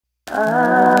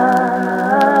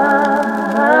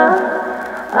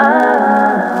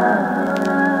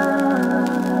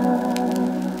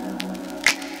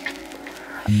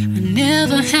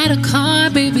Never had a car,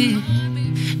 baby,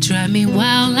 drive me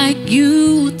wild like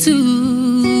you do.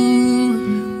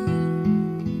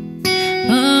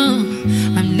 Oh,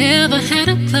 I've never had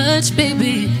a clutch,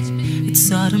 baby,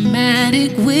 it's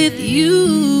automatic with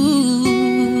you.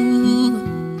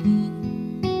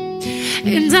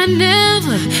 And I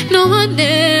never, no I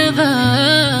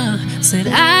never said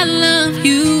I love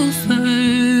you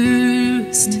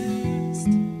first,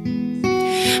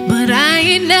 but I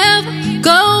ain't never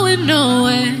going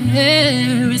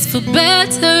nowhere, it's for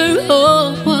better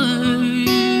or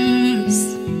worse.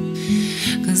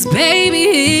 'Cause baby,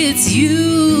 it's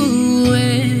you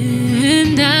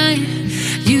and I,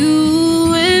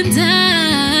 you and I.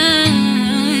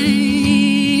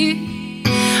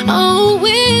 Oh,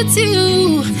 it's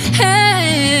you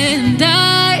and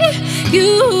I,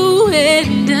 you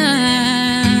and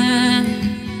I.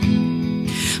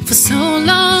 For so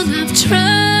long I've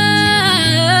tried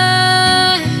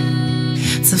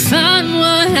to find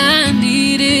what I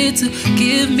needed to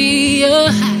give me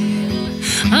a high.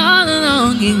 All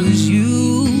along it was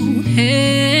you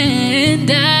and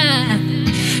I,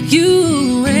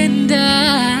 you and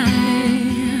I.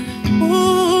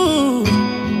 Ooh,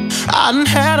 I done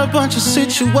had a bunch of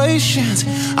situations.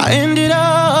 I ended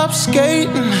up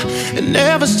skating and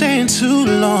never staying too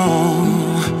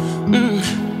long.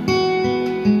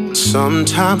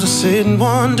 Sometimes I sit and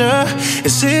wonder,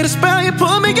 is it a spell you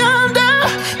put me under?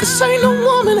 'Cause ain't no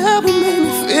woman ever made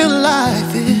me feel like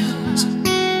this.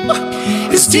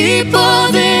 It's deeper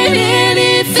than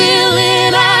any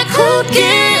feeling I could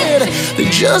get, than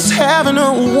just having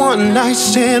a one-night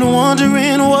stand,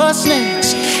 wondering what's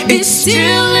next. It's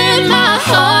still in my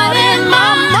heart and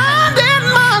my mind and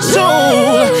my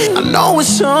soul. I know it's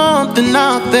something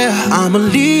out there, I'ma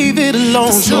leave it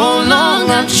alone. For so long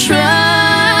I've tried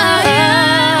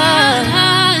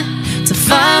to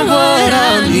find what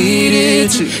I needed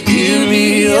to give me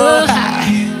a high.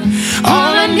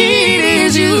 All I need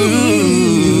is you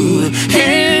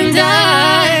and I,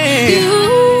 you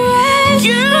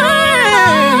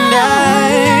and I.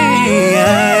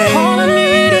 All I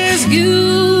need is you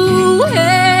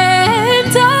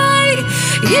and I,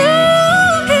 you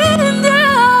and I.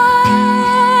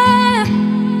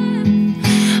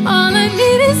 All I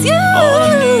need is you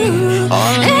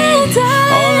and I.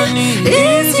 All I need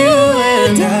is you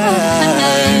and I.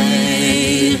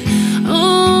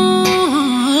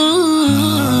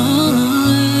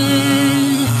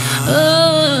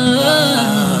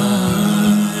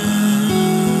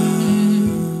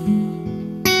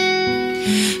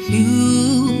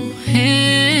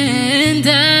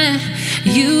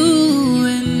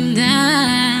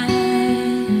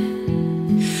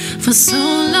 For so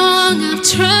long I've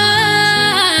tried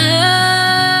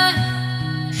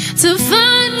to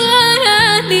find what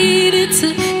I needed to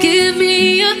give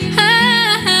me a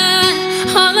high.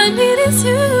 All I need is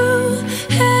you.